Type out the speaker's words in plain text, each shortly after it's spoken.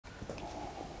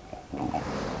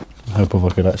I hope if I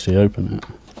could actually open it.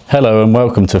 Hello and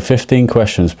welcome to 15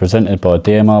 questions presented by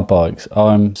DMR Bikes.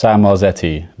 I'm Sam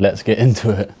Marzetti. Let's get into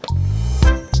it.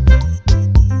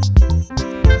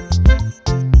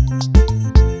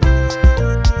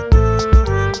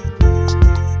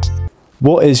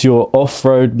 What is your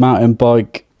off-road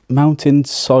mountain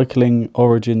cycling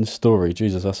origin story?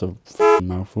 Jesus, that's a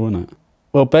mouthful, isn't it?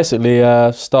 Well, basically,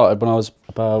 started when I was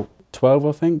about 12,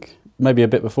 I think. Maybe a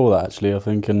bit before that, actually, I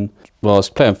think. And well, I was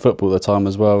playing football at the time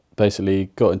as well.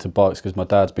 Basically, got into bikes because my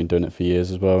dad's been doing it for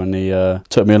years as well. And he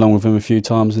took me along with him a few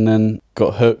times and then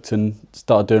got hooked and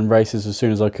started doing races as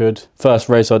soon as I could. First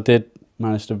race I did,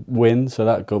 managed to win, so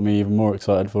that got me even more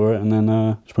excited for it. And then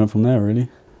just went from there, really.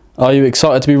 Are you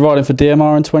excited to be riding for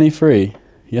DMR in 23?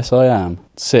 Yes, I am.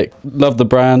 Sick. Love the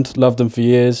brand, loved them for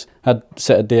years. Had a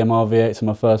set of DMR V8s on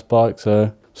my first bike,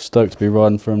 so stoked to be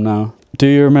riding for them now. Do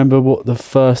you remember what the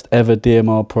first ever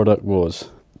DMR product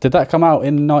was? Did that come out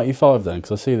in 95 then?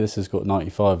 Because I see this has got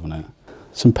 95 on it.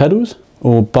 Some pedals?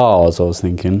 Or bars, I was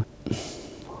thinking.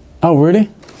 Oh, really?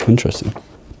 Interesting.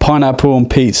 Pineapple on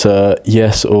pizza,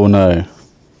 yes or no?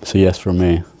 It's a yes from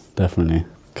me, definitely.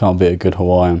 Can't beat a good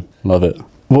Hawaiian. Love it.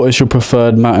 What is your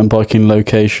preferred mountain biking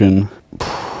location?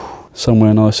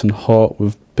 Somewhere nice and hot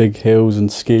with big hills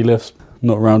and ski lifts.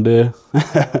 Not around here.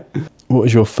 What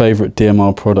is your favourite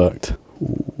DMR product?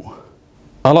 Ooh.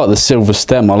 I like the silver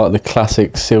stem. I like the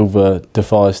classic silver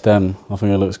Defy stem. I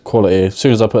think it looks quality. As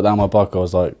soon as I put that on my bike, I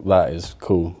was like, that is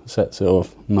cool. Sets it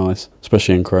off nice,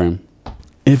 especially in chrome.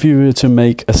 If you were to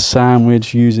make a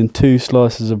sandwich using 2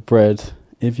 slices of bread,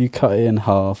 if you cut it in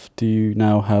half, do you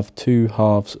now have 2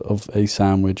 halves of a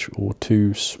sandwich or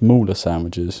 2 smaller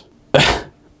sandwiches?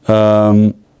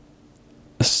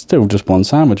 It's still just one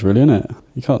sandwich, really, isn't it?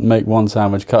 You can't make one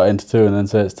sandwich, cut it into 2 and then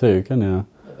say it's 2, can you? No,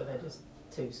 but they're just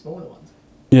 2 smaller ones.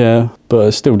 Yeah, but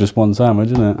it's still just one sandwich,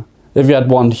 isn't it? If you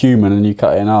had one human and you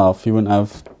cut it in half, you wouldn't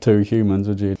have 2 humans,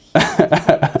 would you?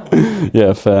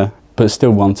 Yeah, fair. But it's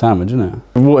still one sandwich, isn't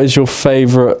it? What is your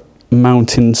favourite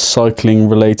mountain cycling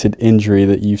related injury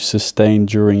that you've sustained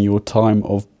during your time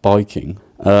of biking?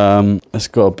 It's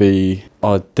got to be,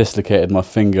 I dislocated my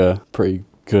finger pretty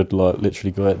good, like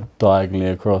literally got it diagonally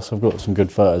across. I've got some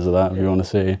good photos of that if you want to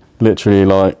see. Literally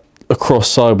like across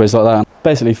sideways like that.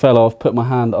 Basically fell off, put my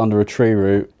hand under a tree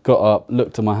root, got up,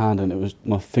 looked at my hand and it was,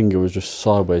 my finger was just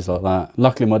sideways like that.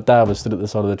 Luckily my dad was stood at the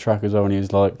side of the track as well and he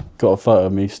was like, got a photo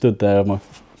of me, stood there, my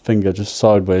finger just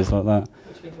sideways like that.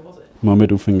 Which finger was it? My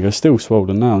middle finger, still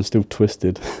swollen now and still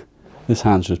twisted. This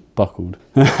hand's just buckled.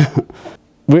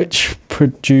 Which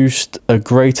produced a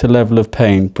greater level of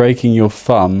pain, breaking your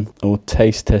thumb or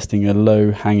taste testing a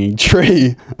low-hanging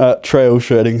tree at trail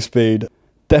shredding speed?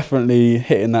 Definitely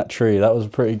hitting that tree. That was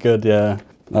pretty good, yeah.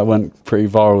 That went pretty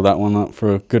viral, that one, up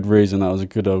for a good reason. That was a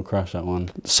good old crash, that one.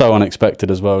 So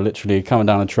unexpected as well, literally coming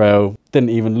down a trail, didn't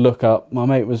even look up. My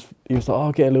mate was, he was like, oh,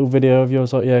 I'll get a little video of you. I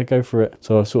was like, yeah, go for it.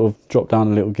 So I sort of dropped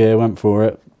down a little gear, went for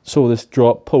it, saw this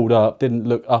drop, pulled up, didn't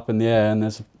look up in the air, and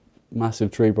there's a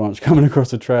massive tree branch coming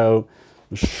across the trail,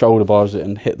 shoulder bars it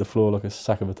and hit the floor like a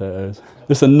sack of potatoes.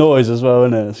 Just the noise as well,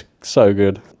 isn't it? It's so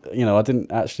good. You know, I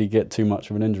didn't actually get too much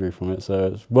of an injury from it, so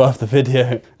it's worth the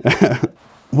video.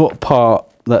 What part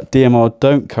that DMR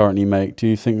don't currently make do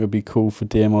you think would be cool for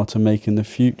DMR to make in the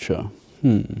future?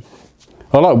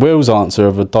 I like Will's answer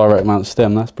of a direct mount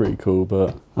stem, that's pretty cool,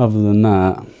 but other than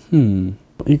that,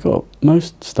 you got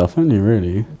most stuff, haven't you,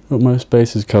 really? Got most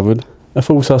bases covered. A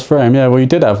full size frame, yeah, well you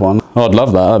did have one. Oh, I'd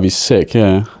love that, that'd be sick,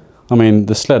 yeah. I mean,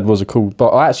 the sled was a cool, but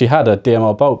I actually had a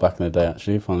DMR Bolt back in the day,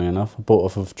 actually, funnily enough. I bought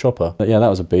off of Chopper. But yeah, that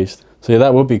was a beast. So yeah,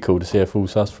 that would be cool to see a full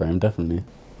size frame, definitely.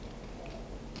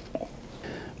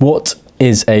 What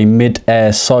is a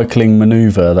mid-air cycling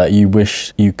manoeuvre that you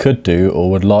wish you could do or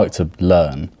would like to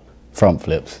learn? Front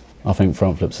flips. I think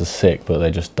front flips are sick, but they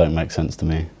just don't make sense to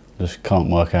me. Just can't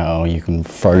work out how you can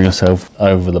throw yourself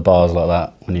over the bars like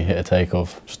that when you hit a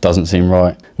takeoff. Just doesn't seem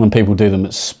right. When people do them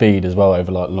at speed as well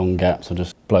over like long gaps, it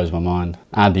just blows my mind.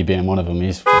 Andy being one of them,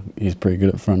 he's pretty good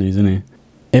at fronties, isn't he?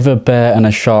 If a bear and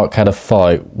a shark had a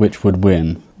fight, which would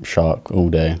win? Shark all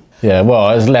day. Yeah,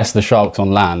 well, unless the shark's on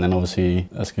land, then obviously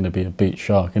that's going to be a beat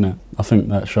shark, isn't it? I think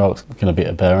that shark's going to beat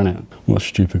a bear, isn't it? What a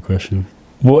stupid question.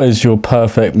 What is your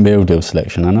perfect meal deal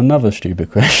selection? And another stupid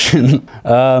question.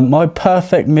 My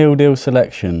perfect meal deal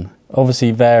selection obviously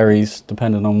varies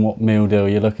depending on what meal deal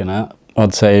you're looking at.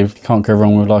 I'd say you can't go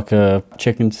wrong with like a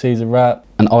chicken Caesar wrap,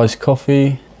 an iced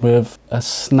coffee with a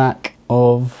snack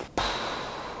of,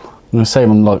 I'm gonna say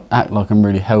I'm like, act like I'm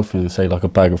really healthy and say like a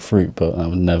bag of fruit, but that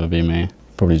would never be me.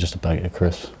 Probably just a bag of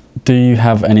crisps. Do you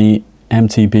have any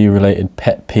MTB related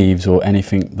pet peeves or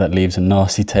anything that leaves a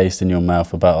nasty taste in your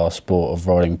mouth about our sport of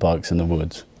riding bikes in the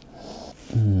woods?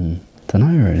 Don't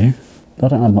know really. I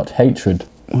don't have much hatred.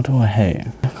 What do I hate?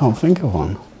 I can't think of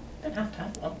one. You don't have to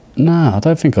have one. No, I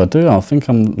don't think I do. I think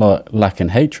I'm like lacking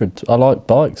hatred. I like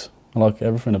bikes. I like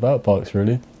everything about bikes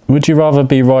really. Would you rather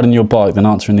be riding your bike than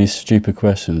answering these stupid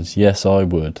questions? Yes, I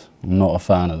would. I'm not a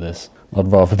fan of this.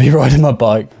 I'd rather be riding my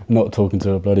bike, not talking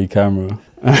to a bloody camera.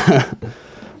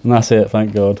 And that's it,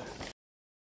 thank God.